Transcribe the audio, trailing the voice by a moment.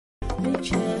The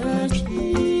church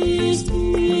is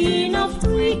in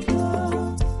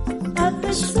Africa at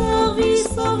the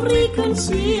service of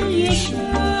reconciliation,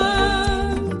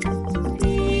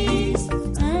 peace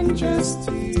and justice.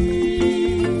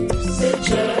 The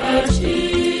church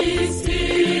is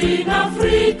in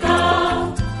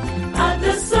Africa at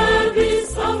the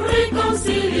service of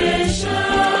reconciliation,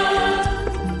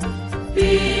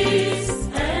 peace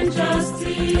and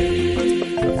justice.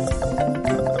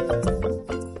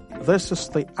 This is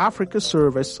the Africa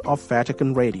service of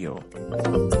Vatican Radio.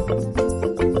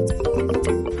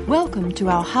 Welcome to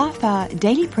our half-hour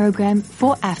daily program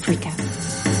for Africa.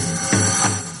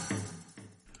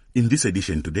 In this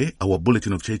edition today, our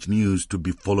bulletin of church news to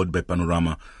be followed by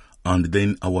Panorama, and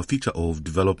then our feature of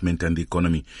development and the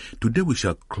economy. Today we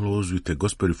shall close with a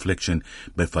gospel reflection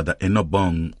by Father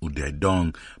Enobong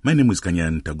Udaidong. My name is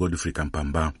Kanyanta Godfrey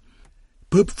Kampamba.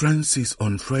 Pope Francis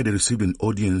on Friday received an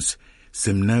audience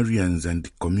seminarians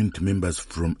and community members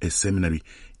from a seminary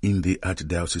in the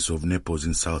Archdiocese of Naples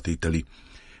in South Italy.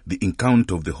 The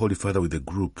encounter of the Holy Father with a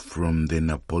group from the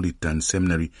Napolitan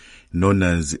seminary known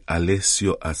as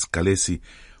Alessio Ascalesi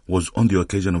was on the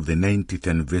occasion of the 90th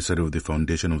anniversary of the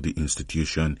foundation of the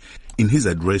institution. In his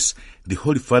address, the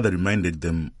Holy Father reminded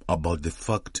them about the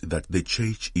fact that the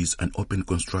church is an open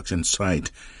construction site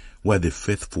where the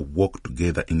faithful walk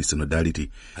together in synodality,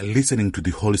 listening to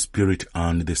the Holy Spirit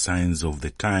and the signs of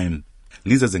the time.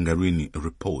 Lisa Zengarini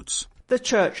reports. The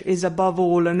church is above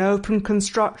all an open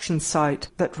construction site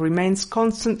that remains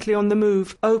constantly on the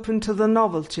move, open to the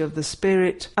novelty of the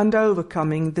Spirit and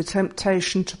overcoming the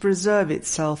temptation to preserve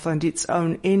itself and its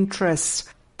own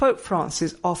interests. Pope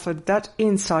Francis offered that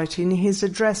insight in his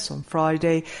address on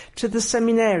Friday to the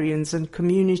seminarians and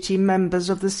community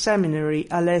members of the seminary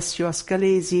Alessio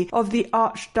Ascalesi of the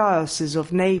Archdiocese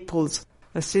of Naples,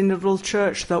 a synodal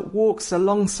church that walks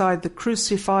alongside the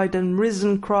crucified and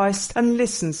risen Christ and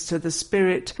listens to the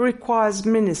Spirit, requires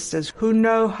ministers who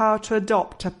know how to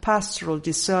adopt a pastoral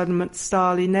discernment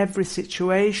style in every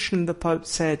situation, the Pope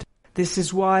said. This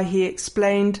is why, he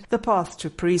explained, the path to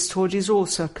priesthood is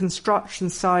also a construction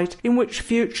site in which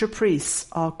future priests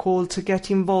are called to get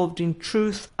involved in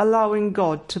truth, allowing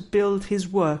God to build his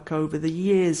work over the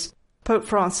years. Pope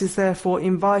Francis therefore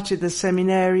invited the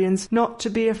seminarians not to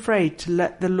be afraid to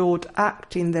let the Lord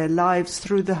act in their lives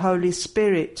through the Holy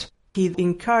Spirit. He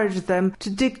encouraged them to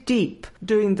dig deep,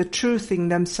 doing the true thing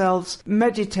themselves,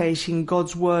 meditating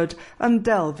God's word and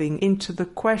delving into the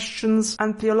questions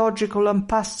and theological and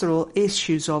pastoral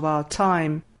issues of our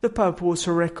time. The Pope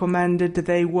also recommended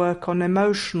they work on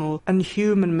emotional and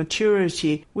human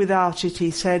maturity. Without it, he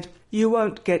said, you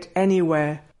won't get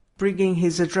anywhere. Bringing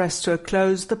his address to a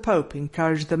close, the Pope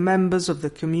encouraged the members of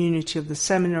the community of the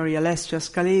seminary Alessio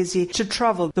Ascalesi to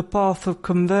travel the path of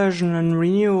conversion and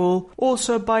renewal,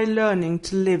 also by learning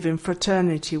to live in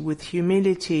fraternity with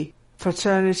humility.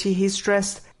 Fraternity, he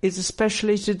stressed, is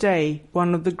especially today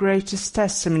one of the greatest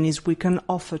testimonies we can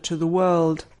offer to the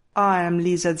world. I am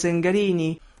Lisa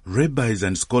Zengarini. Rabbis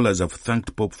and scholars have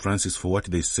thanked Pope Francis for what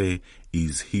they say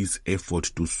is his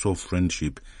effort to sow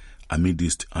friendship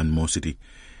amidst animosity.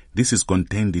 This is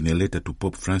contained in a letter to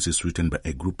Pope Francis written by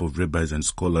a group of rabbis and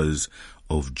scholars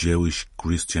of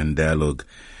Jewish-Christian dialogue.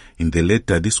 In the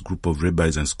letter, this group of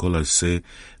rabbis and scholars say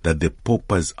that the Pope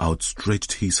has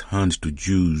outstretched his hand to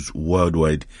Jews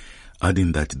worldwide,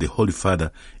 adding that the Holy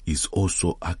Father is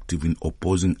also active in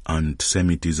opposing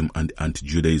anti-Semitism and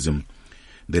anti-Judaism.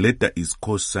 The letter is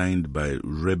co-signed by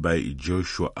Rabbi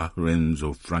Joshua Ahrens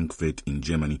of Frankfurt in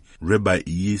Germany, Rabbi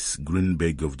Yis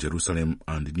Greenberg of Jerusalem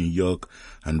and New York,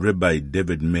 and Rabbi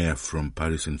David Meyer from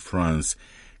Paris in France,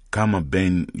 Kama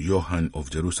Ben Johan of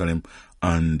Jerusalem,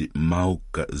 and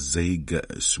Mauka Zeiga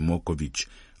Smokovich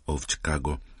of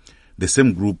Chicago. The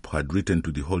same group had written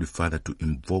to the Holy Father to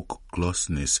invoke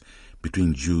closeness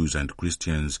between Jews and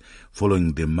Christians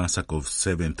following the massacre of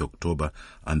 7th October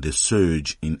and the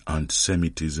surge in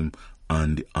anti-Semitism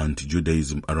and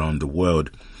anti-Judaism around the world.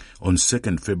 On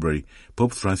 2nd February,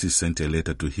 Pope Francis sent a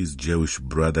letter to his Jewish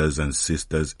brothers and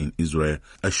sisters in Israel,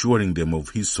 assuring them of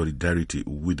his solidarity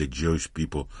with the Jewish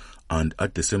people and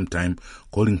at the same time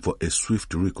calling for a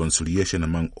swift reconciliation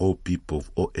among all people of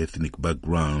all ethnic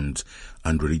backgrounds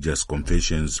and religious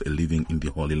confessions living in the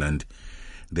Holy Land.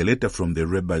 The letter from the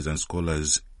rabbis and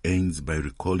scholars ends by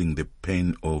recalling the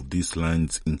pain of this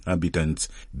land's inhabitants,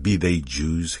 be they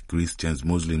Jews, Christians,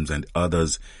 Muslims, and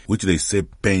others, which they say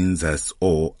pains us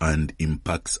all and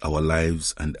impacts our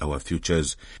lives and our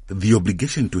futures. The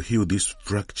obligation to heal this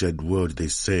fractured world, they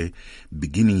say,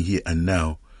 beginning here and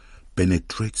now,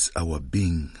 penetrates our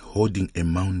being, holding a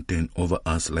mountain over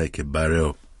us like a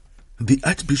barrel. The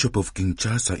Archbishop of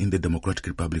Kinshasa in the Democratic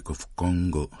Republic of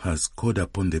Congo has called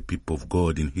upon the people of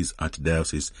God in his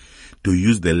archdiocese to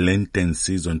use the Lenten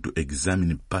season to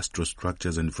examine pastoral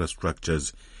structures and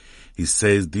infrastructures. He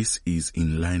says this is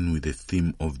in line with the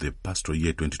theme of the Pastoral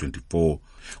Year 2024,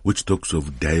 which talks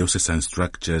of diocesan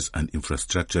structures and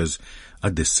infrastructures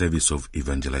at the service of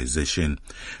evangelization.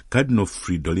 Cardinal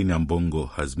Fridolin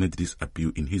Ambongo has made this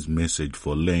appeal in his message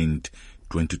for Lent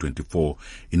 2024,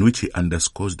 in which he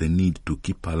underscores the need to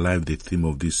keep alive the theme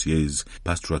of this year's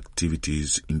pastoral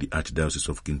activities in the Archdiocese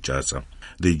of Kinshasa.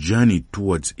 The journey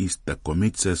towards Easter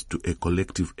commits us to a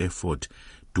collective effort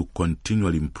to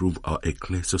continually improve our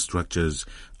ecclesial structures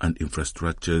and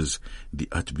infrastructures, the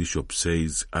Archbishop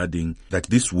says, adding that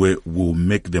this way will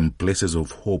make them places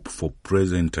of hope for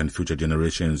present and future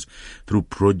generations through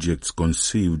projects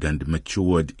conceived and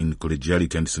matured in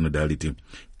collegiality and synodality.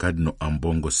 Cardinal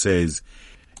Ambongo says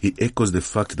he echoes the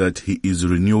fact that he is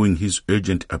renewing his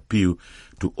urgent appeal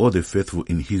to all the faithful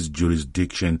in his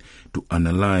jurisdiction to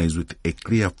analyze with a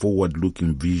clear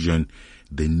forward-looking vision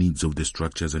the needs of the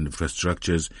structures and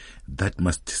infrastructures that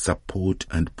must support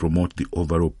and promote the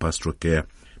overall pastoral care.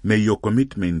 May your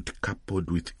commitment,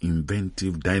 coupled with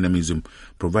inventive dynamism,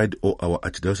 provide all our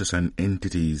archdiocesan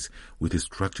entities with the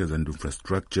structures and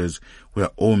infrastructures where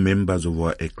all members of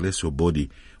our ecclesial body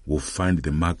will find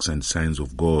the marks and signs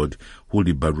of God who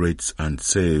liberates and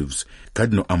saves.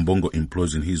 Cardinal Ambongo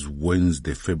implores in his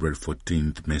Wednesday, February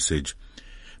 14th message.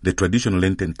 The traditional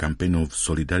Lenten campaign of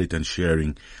solidarity and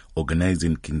sharing, organized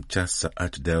in Kinshasa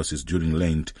Archdiocese during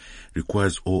Lent,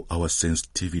 requires all our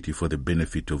sensitivity for the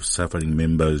benefit of suffering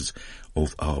members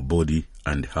of our body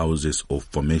and houses of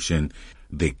formation,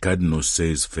 the Cardinal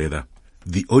says further.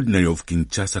 The Ordinary of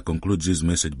Kinshasa concludes his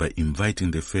message by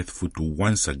inviting the faithful to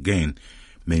once again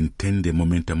maintain the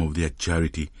momentum of their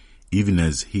charity, even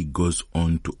as he goes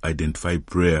on to identify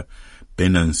prayer,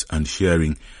 penance, and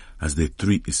sharing as the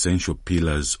three essential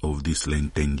pillars of this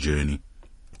Lenten journey.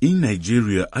 In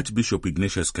Nigeria, Archbishop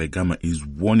Ignatius Kaigama is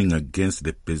warning against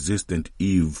the persistent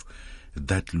evil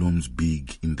that looms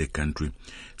big in the country.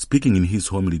 Speaking in his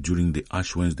homily during the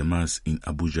Ash Wednesday Mass in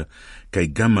Abuja,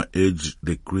 Kaigama urged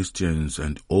the Christians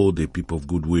and all the people of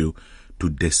goodwill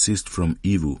to desist from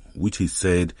evil, which he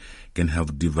said can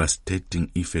have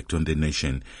devastating effect on the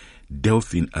nation.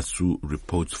 Delphine Asu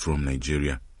reports from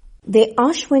Nigeria. The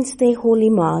Ash Wednesday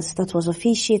Holy Mass that was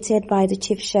officiated by the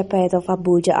Chief Shepherd of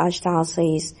Abuja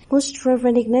Archdiocese, Most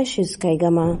Reverend Ignatius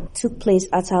Kaigama, took place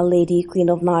at Our Lady Queen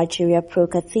of Nigeria Pro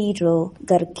Cathedral,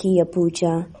 Garki,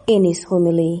 Abuja. In his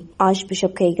homily,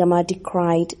 Archbishop Kaigama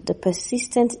decried the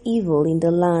persistent evil in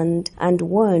the land and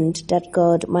warned that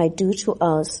God might do to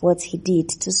us what he did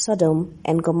to Sodom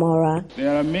and Gomorrah.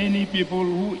 There are many people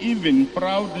who even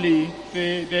proudly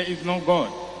say there is no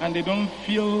God, and they don't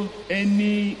feel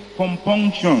any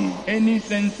compunction, any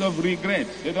sense of regret.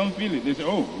 They don't feel it. They say,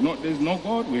 oh, no, there's no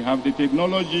God. We have the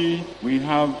technology. We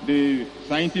have the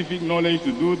scientific knowledge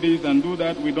to do this and do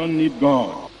that. We don't need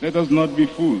God. Let us not be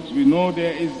fools. We know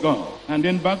there is God. And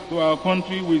then back to our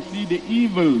country, we see the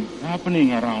evils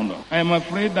happening around us. I am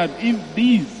afraid that if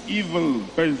these evils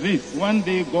persist, one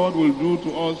day God will do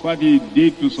to us what he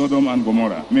did to Sodom and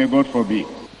Gomorrah. May God forbid.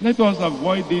 Let us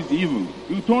avoid this evil.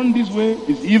 You turn this way,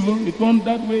 it's evil. You turn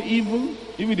that way, evil.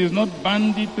 If it is not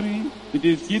banditry, it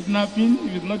is kidnapping.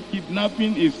 If it's not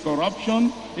kidnapping, it's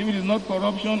corruption. If it is not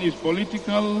corruption, it's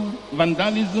political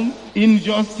vandalism,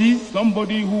 injustice.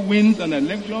 Somebody who wins an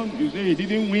election, you say he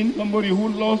didn't win. Somebody who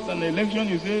lost an election,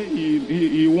 you say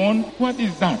he won. What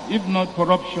is that if not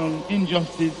corruption,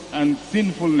 injustice, and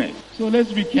sinfulness? So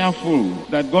let's be careful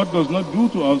that God does not do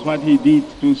to us what he did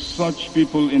to such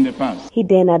people in the past. He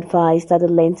then advised that the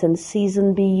Lenten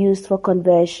season be used for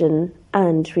conversion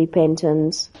and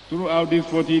repentance. Throughout these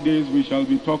 40 days, we shall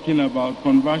be talking about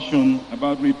conversion,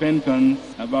 about repentance,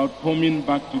 about coming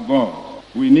back to God.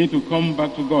 We need to come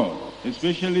back to God,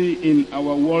 especially in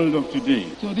our world of today.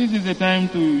 So this is a time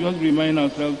to just remind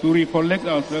ourselves, to recollect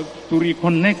ourselves, to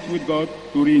reconnect with God,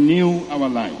 to renew our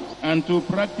lives, and to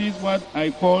practice what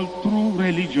I call true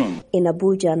religion. In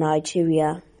Abuja,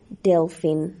 Nigeria,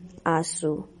 Delphine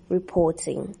Asu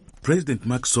reporting. President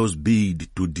Macky Sall's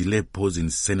bid to delay pause in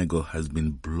Senegal has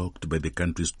been blocked by the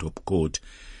country's top court,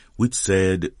 which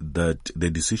said that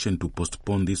the decision to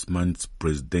postpone this month's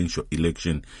presidential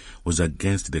election was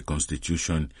against the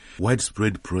constitution.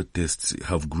 Widespread protests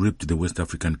have gripped the West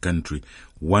African country,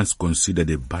 once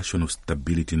considered a bastion of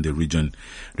stability in the region.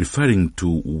 Referring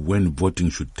to when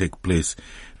voting should take place,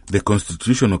 the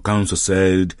Constitutional Council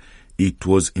said it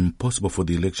was impossible for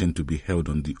the election to be held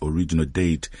on the original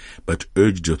date, but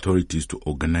urged authorities to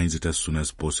organize it as soon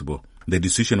as possible. The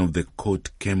decision of the court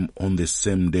came on the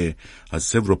same day as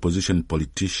several opposition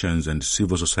politicians and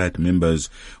civil society members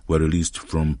were released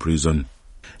from prison.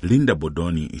 Linda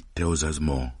Bodoni tells us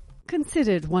more.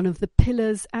 Considered one of the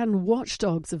pillars and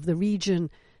watchdogs of the region,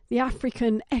 the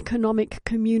African Economic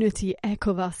Community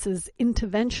ECOWAS's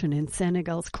intervention in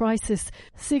Senegal's crisis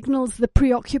signals the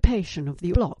preoccupation of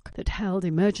the bloc that held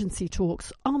emergency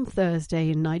talks on Thursday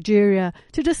in Nigeria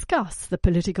to discuss the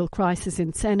political crisis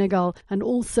in Senegal and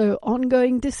also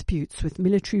ongoing disputes with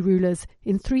military rulers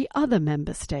in 3 other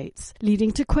member states,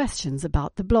 leading to questions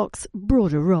about the bloc's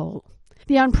broader role.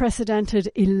 The unprecedented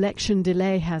election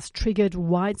delay has triggered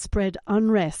widespread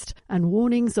unrest and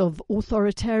warnings of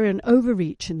authoritarian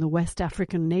overreach in the West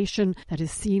African nation that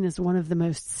is seen as one of the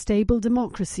most stable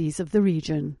democracies of the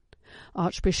region.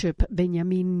 Archbishop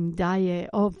Benjamin Daye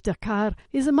of Dakar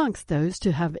is amongst those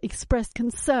to have expressed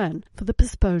concern for the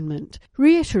postponement,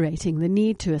 reiterating the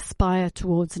need to aspire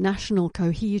towards national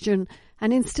cohesion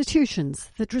and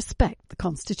institutions that respect the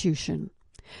constitution.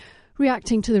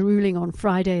 Reacting to the ruling on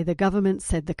Friday, the government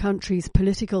said the country's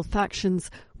political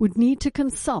factions would need to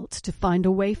consult to find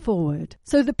a way forward.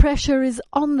 So the pressure is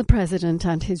on the president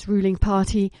and his ruling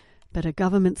party, but a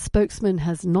government spokesman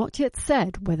has not yet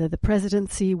said whether the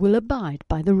presidency will abide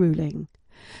by the ruling.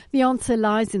 The answer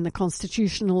lies in the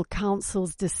Constitutional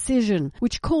Council's decision,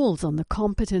 which calls on the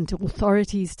competent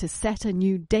authorities to set a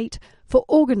new date for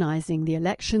organising the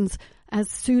elections as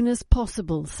soon as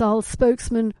possible, Sall's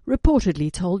spokesman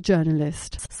reportedly told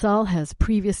journalists. Sall has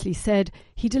previously said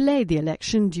he delayed the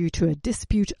election due to a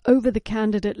dispute over the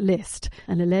candidate list,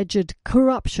 and alleged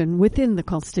corruption within the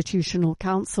Constitutional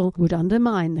Council would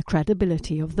undermine the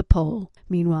credibility of the poll.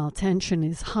 Meanwhile, tension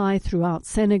is high throughout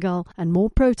Senegal and more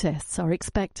protests are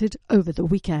expected over the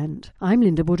weekend. I'm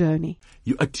Linda Bodoni.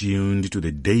 You are tuned to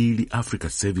the Daily Africa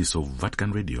service of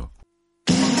Vatican Radio.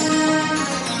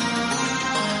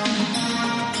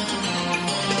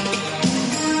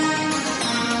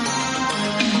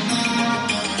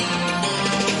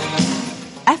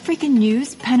 African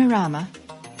News Panorama.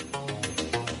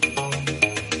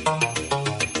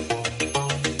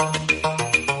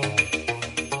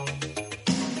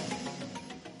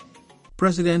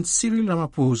 President Cyril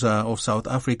Ramaphosa of South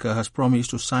Africa has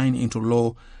promised to sign into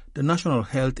law the National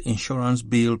Health Insurance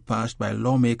Bill passed by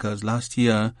lawmakers last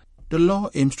year. The law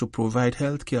aims to provide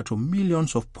health care to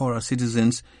millions of poorer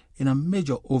citizens in a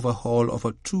major overhaul of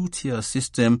a two-tier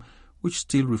system which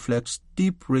still reflects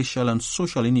deep racial and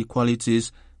social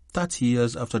inequalities 30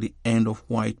 years after the end of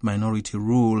white minority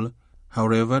rule.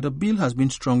 However, the bill has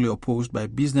been strongly opposed by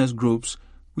business groups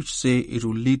which say it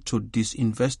will lead to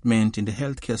disinvestment in the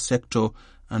healthcare sector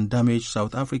and damage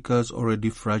South Africa's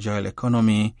already fragile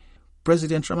economy.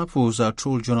 President Ramaphosa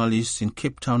told journalists in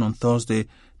Cape Town on Thursday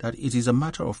that it is a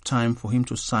matter of time for him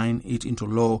to sign it into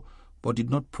law, but did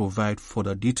not provide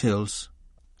further details.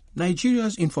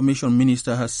 Nigeria's information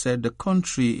minister has said the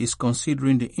country is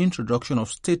considering the introduction of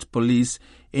state police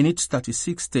in its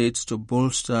 36 states to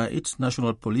bolster its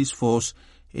national police force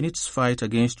in its fight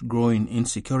against growing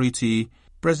insecurity.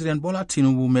 President Bola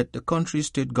Tinubu met the country's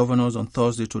state governors on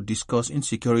Thursday to discuss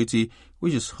insecurity,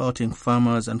 which is hurting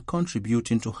farmers and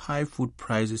contributing to high food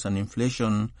prices and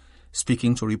inflation.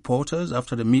 Speaking to reporters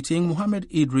after the meeting, Mohammed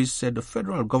Idris said the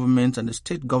federal government and the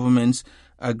state governments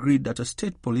agreed that a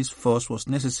state police force was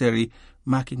necessary,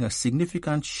 marking a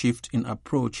significant shift in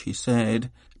approach, he said.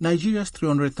 Nigeria's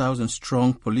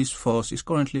 300,000-strong police force is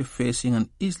currently facing an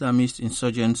Islamist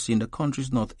insurgency in the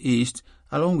country's northeast,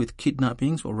 along with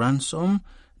kidnappings for ransom,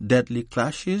 deadly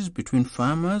clashes between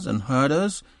farmers and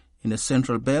herders in the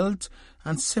central belt,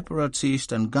 and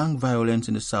separatist and gang violence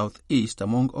in the southeast,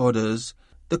 among others.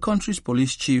 The country's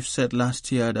police chief said last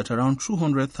year that around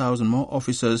 200,000 more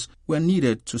officers were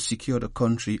needed to secure the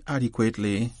country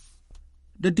adequately.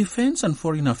 The defense and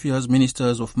foreign affairs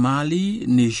ministers of Mali,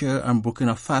 Niger and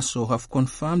Burkina Faso have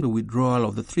confirmed the withdrawal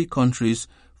of the 3 countries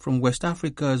from West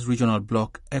Africa's regional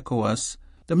bloc, ECOWAS.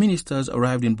 The ministers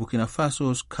arrived in Burkina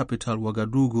Faso's capital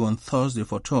Ouagadougou on Thursday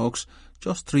for talks,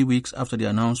 just 3 weeks after the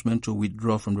announcement to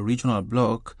withdraw from the regional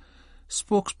bloc.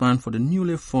 Spokesman for the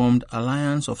newly formed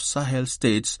Alliance of Sahel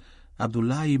States,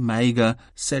 Abdoulaye Maiga,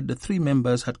 said the 3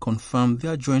 members had confirmed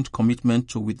their joint commitment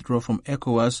to withdraw from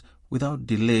ECOWAS without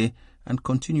delay and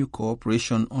continue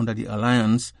cooperation under the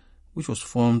alliance, which was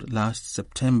formed last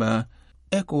September.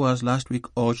 ECOWAS last week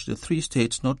urged the 3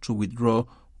 states not to withdraw,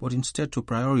 but instead to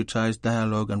prioritize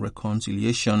dialogue and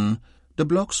reconciliation. The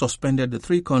bloc suspended the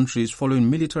 3 countries following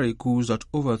military coups that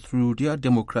overthrew their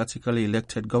democratically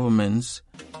elected governments.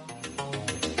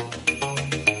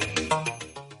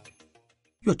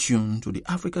 You're tuned to the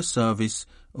Africa service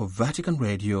of Vatican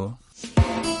Radio.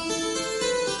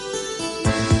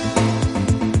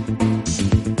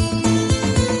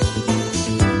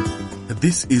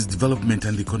 This is Development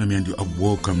and Economy, and you are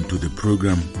welcome to the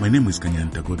program. My name is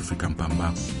Kanyanta Godfrey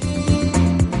Kampamba.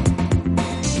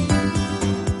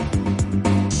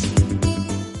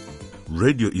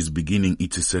 Radio is beginning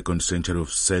its second century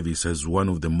of service as one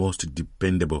of the most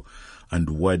dependable and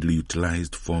widely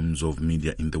utilized forms of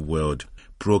media in the world.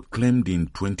 Proclaimed in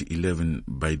 2011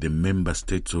 by the member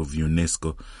states of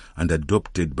UNESCO and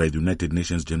adopted by the United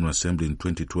Nations General Assembly in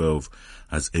 2012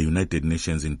 as a United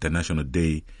Nations International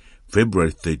Day,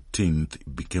 February 13th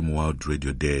became World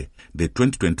Radio Day. The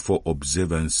 2024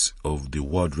 observance of the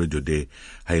World Radio Day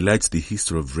highlights the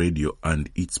history of radio and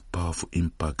its powerful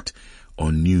impact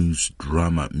on news,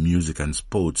 drama, music, and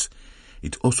sports.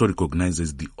 It also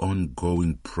recognizes the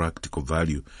ongoing practical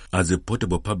value as a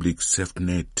portable public safety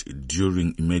net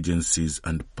during emergencies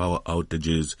and power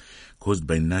outages caused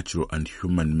by natural and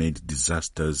human-made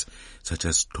disasters such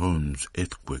as storms,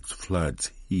 earthquakes, floods,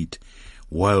 heat,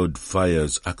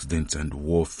 wildfires, accidents, and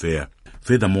warfare.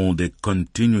 Furthermore, the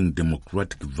continuing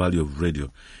democratic value of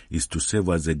radio is to serve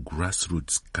as a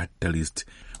grassroots catalyst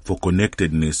for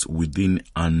connectedness within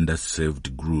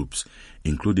underserved groups,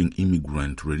 including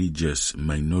immigrant, religious,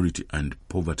 minority, and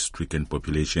poverty-stricken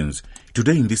populations.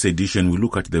 Today in this edition, we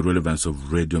look at the relevance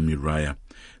of Radio Miriah.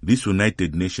 This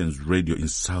United Nations radio in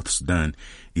South Sudan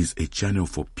is a channel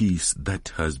for peace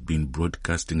that has been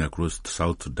broadcasting across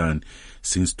South Sudan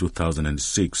since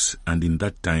 2006, and in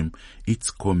that time,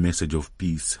 its core message of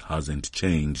peace hasn't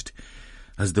changed.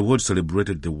 As the world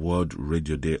celebrated the World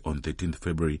Radio Day on 13th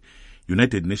February,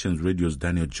 United Nations Radio's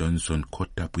Daniel Johnson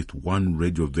caught up with one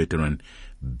radio veteran,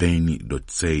 Benny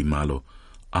Dotsei Malo,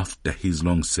 after his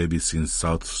long service in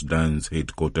South Sudan's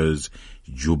headquarters,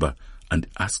 Juba, and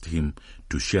asked him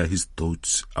to share his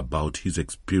thoughts about his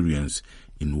experience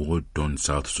in war-torn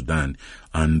South Sudan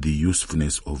and the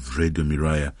usefulness of Radio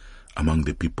Miriah among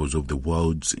the peoples of the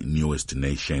world's newest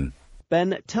nation.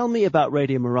 Ben, tell me about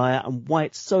Radio Miriah and why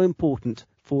it's so important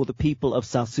for the people of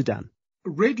South Sudan.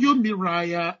 Radio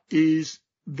Miriah is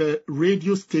the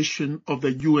radio station of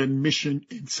the UN mission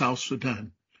in South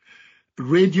Sudan.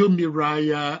 Radio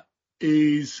Miriah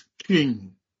is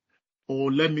king,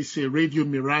 or let me say Radio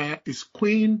Miriah is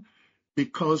queen,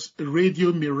 because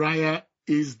Radio Miriah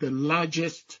is the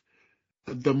largest,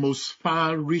 the most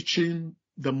far-reaching,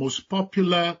 the most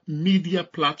popular media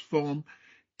platform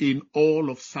in all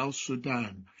of South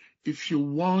Sudan. If you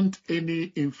want any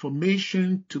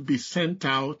information to be sent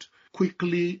out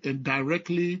quickly and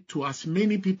directly to as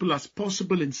many people as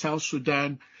possible in South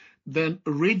Sudan, then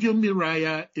Radio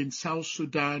Miriah in South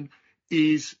Sudan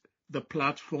is the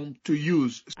platform to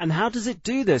use. And how does it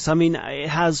do this? I mean, it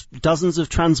has dozens of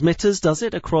transmitters, does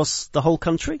it, across the whole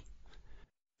country?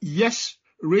 Yes,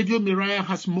 Radio Miriah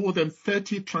has more than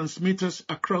 30 transmitters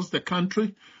across the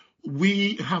country.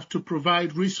 We have to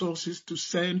provide resources to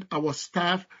send our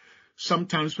staff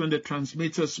sometimes when the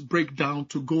transmitters break down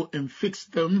to go and fix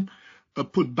them,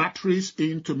 put batteries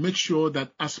in to make sure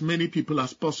that as many people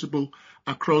as possible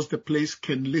across the place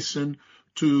can listen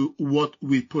to what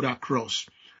we put across.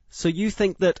 So you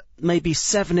think that maybe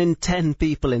 7 in 10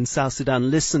 people in South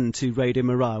Sudan listen to Radio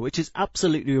Miriah, which is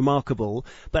absolutely remarkable.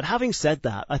 But having said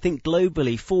that, I think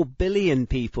globally 4 billion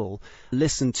people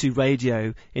listen to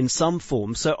radio in some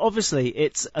form. So obviously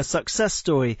it's a success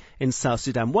story in South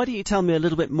Sudan. Why don't you tell me a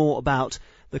little bit more about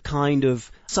the kind of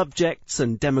subjects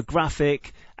and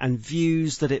demographic and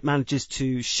views that it manages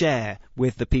to share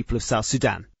with the people of South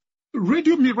Sudan?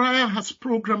 Radio Miriah has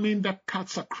programming that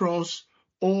cuts across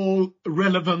all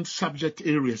relevant subject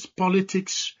areas: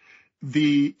 politics,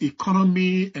 the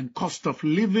economy and cost of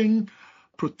living,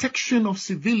 protection of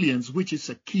civilians, which is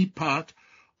a key part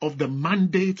of the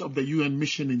mandate of the UN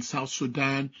mission in South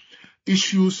Sudan,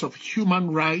 issues of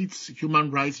human rights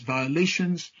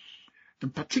violations,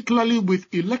 and particularly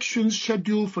with elections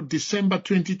scheduled for December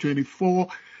 2024,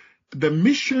 the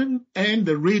mission and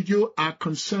the radio are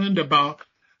concerned about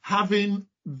having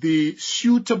the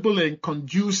suitable and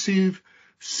conducive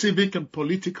civic and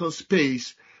political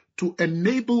space to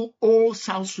enable all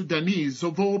South Sudanese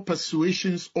of all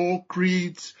persuasions, all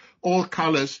creeds, all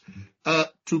colors,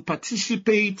 to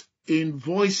participate in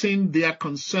voicing their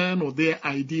concern or their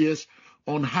ideas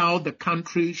on how the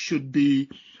country should be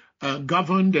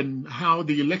governed and how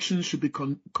the elections should be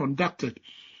conducted.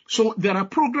 So there are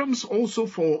programs also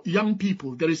for young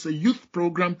people. There is a youth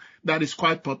program that is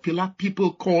quite popular.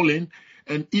 People call in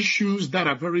and issues that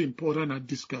are very important are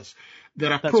discussed.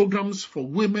 There are programs for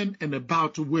women and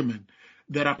about women.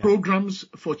 There are programs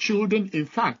for children. In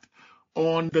fact,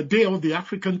 on the Day of the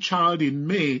African Child in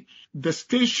May, the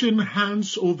station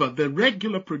hands over, the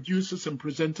regular producers and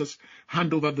presenters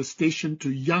hand over the station to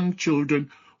young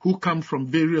children who come from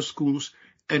various schools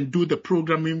and do the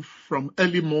programming from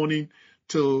early morning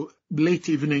till late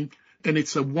evening. And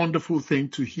it's a wonderful thing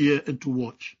to hear and to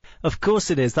watch. Of course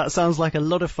it is. That sounds like a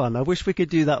lot of fun. I wish we could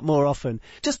do that more often.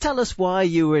 Just tell us why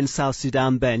you were in South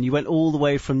Sudan, Ben. You went all the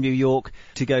way from New York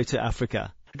to go to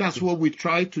Africa. That's what we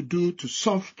try to do, to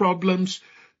solve problems,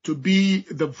 to be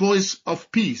the voice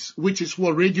of peace, which is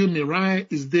what Radio Mirai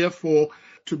is there for,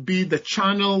 to be the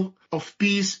channel of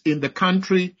peace in the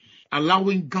country,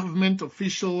 allowing government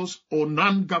officials or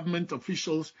non-government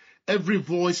officials, every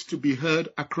voice to be heard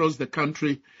across the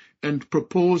country, and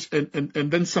propose and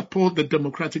then support the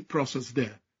democratic process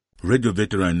there. Radio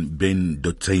veteran Ben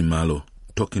Dotseimalo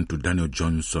talking to Daniel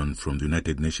Johnson from the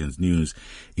United Nations News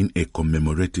in a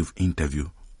commemorative interview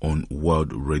on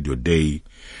World Radio Day.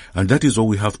 And that is all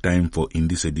we have time for in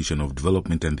this edition of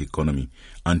Development and the Economy.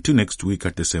 Until next week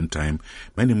at the same time,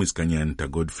 my name is Kanyanta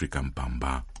Godfrey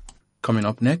Kampamba. Coming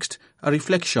up next, a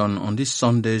reflection on this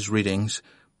Sunday's readings,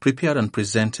 prepared and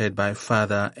presented by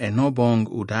Father Enobong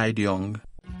Udaidiong.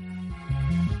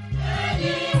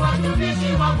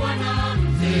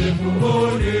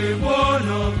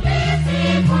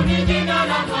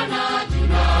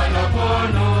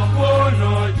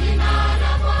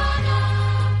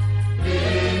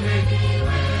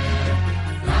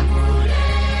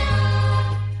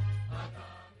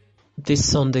 This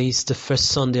Sunday is the first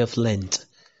Sunday of Lent.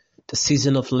 The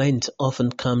season of Lent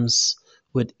often comes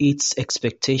with its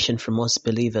expectation from us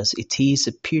believers. It is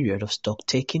a period of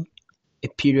stock-taking, a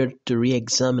period to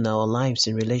re-examine our lives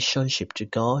in relationship to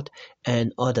God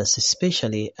and others,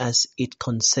 especially as it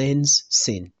concerns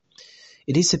sin.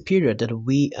 It is a period that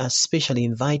we are specially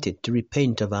invited to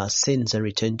repent of our sins and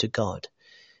return to God.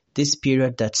 This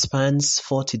period that spans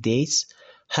 40 days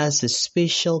has a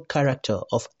special character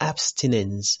of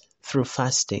abstinence through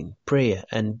fasting, prayer,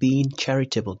 and being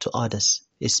charitable to others,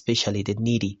 especially the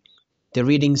needy. The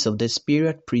readings of this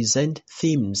period present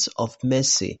themes of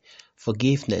mercy,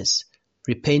 forgiveness,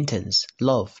 repentance,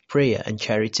 love, prayer, and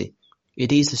charity.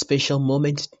 It is a special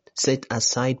moment set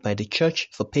aside by the Church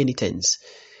for penitence,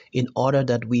 in order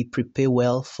that we prepare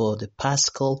well for the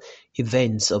Paschal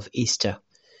events of Easter.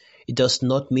 It does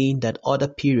not mean that other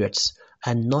periods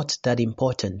are not that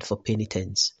important for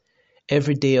penitence.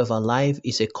 Every day of our life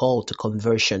is a call to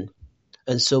conversion,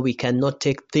 and so we cannot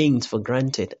take things for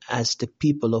granted as the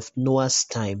people of Noah's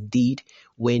time did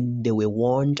when they were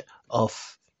warned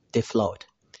of the flood.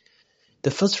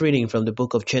 The first reading from the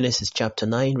book of Genesis chapter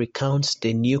 9 recounts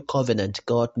the new covenant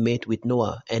God made with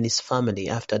Noah and his family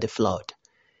after the flood.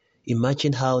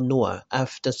 Imagine how Noah,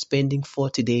 after spending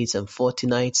 40 days and 40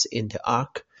 nights in the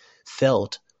ark,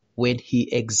 felt when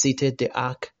he exited the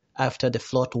ark after the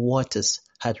flood waters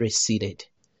had receded.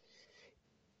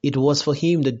 It was for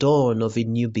him the dawn of a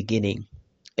new beginning.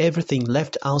 Everything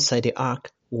left outside the ark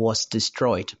was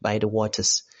destroyed by the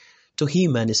waters. To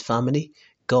him and his family,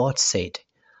 God said,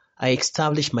 "I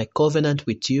establish my covenant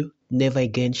with you. Never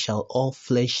again shall all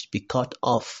flesh be cut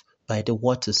off by the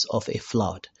waters of a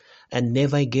flood, and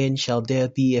never again shall there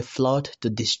be a flood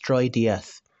to destroy the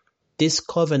earth." This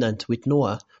covenant with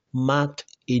Noah marked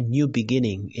a new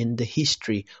beginning in the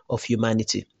history of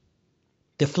humanity.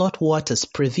 The flood waters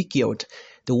prefigured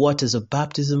the waters of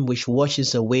baptism, which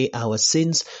washes away our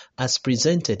sins, as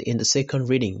presented in the second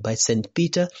reading by St.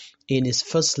 Peter in his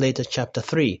first letter, chapter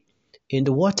 3. In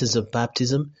the waters of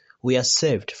baptism, we are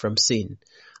saved from sin,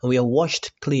 and we are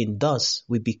washed clean. Thus,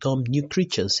 we become new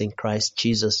creatures in Christ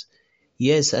Jesus.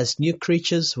 Yes, as new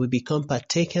creatures, we become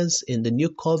partakers in the new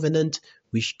covenant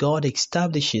which God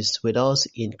establishes with us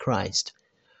in Christ.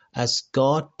 As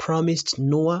God promised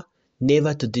Noah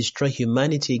never to destroy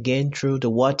humanity again through the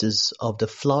waters of the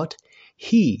flood,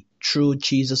 He, through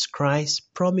Jesus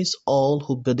Christ, promised all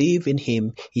who believe in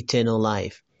Him eternal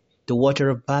life. The water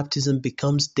of baptism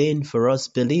becomes then for us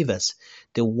believers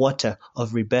the water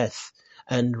of rebirth,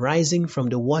 and rising from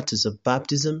the waters of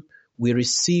baptism, we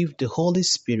receive the Holy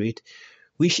Spirit,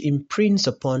 which imprints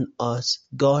upon us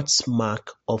God's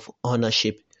mark of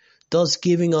ownership, thus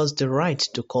giving us the right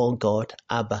to call God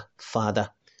Abba, Father.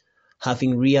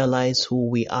 Having realized who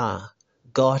we are,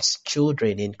 God's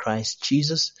children in Christ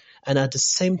Jesus, and at the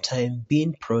same time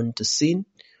being prone to sin,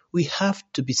 we have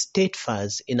to be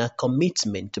steadfast in our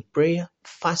commitment to prayer,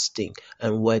 fasting,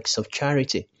 and works of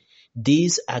charity.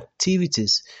 These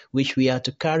activities, which we are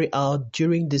to carry out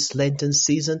during this Lenten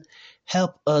season,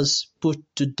 help us put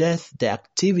to death the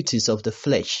activities of the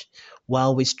flesh,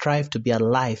 while we strive to be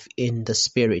alive in the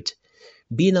Spirit.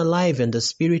 Being alive in the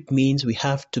Spirit means we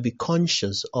have to be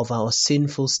conscious of our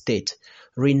sinful state,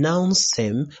 renounce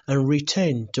them, and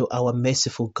return to our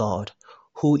merciful God,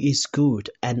 who is good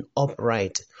and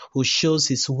upright, who shows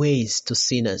His ways to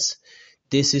sinners.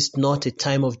 This is not a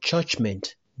time of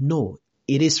judgment. No,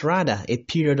 it is rather a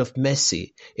period of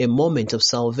mercy, a moment of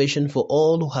salvation for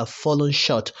all who have fallen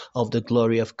short of the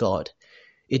glory of God.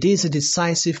 It is a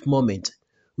decisive moment.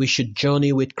 We should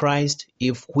journey with Christ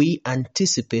if we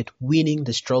anticipate winning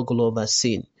the struggle over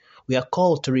sin. We are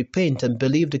called to repent and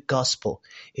believe the gospel.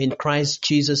 In Christ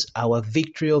Jesus, our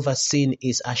victory over sin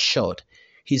is assured.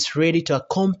 He's ready to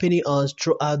accompany us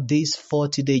throughout this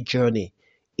 40-day journey,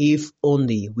 if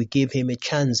only we give him a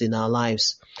chance in our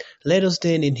lives. Let us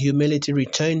then in humility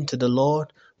return to the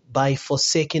Lord by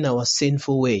forsaking our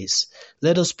sinful ways.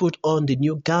 Let us put on the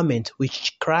new garment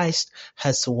which Christ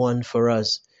has won for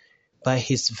us by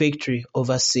his victory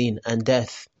over sin and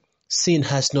death. Sin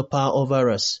has no power over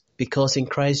us, because in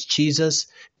Christ Jesus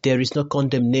there is no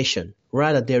condemnation.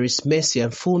 Rather, there is mercy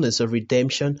and fullness of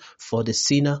redemption for the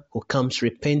sinner who comes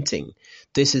repenting.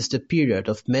 This is the period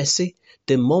of mercy,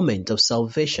 the moment of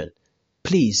salvation.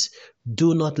 Please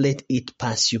do not let it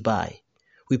pass you by.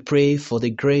 We pray for the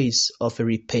grace of a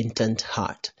repentant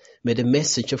heart. May the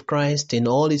message of Christ in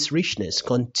all its richness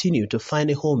continue to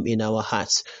find a home in our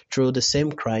hearts through the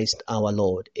same Christ our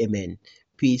Lord. Amen.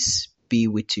 Peace be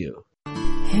with you.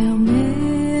 Hail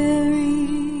Mary,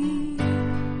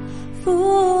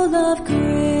 full of grace,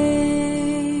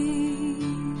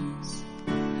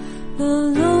 the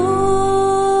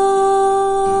Lord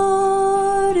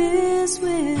is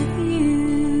with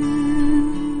you.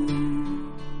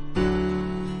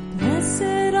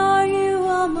 Blessed are you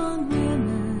among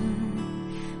women,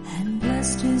 and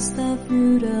blessed is the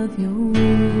fruit of your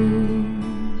womb,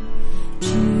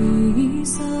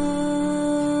 Jesus.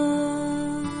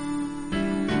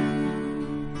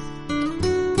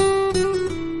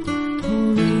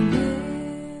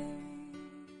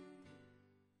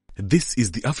 This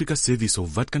is the Africa service of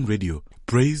Vatican Radio.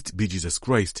 Praised be Jesus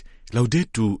Christ.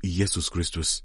 Laudetur Jesus Christus.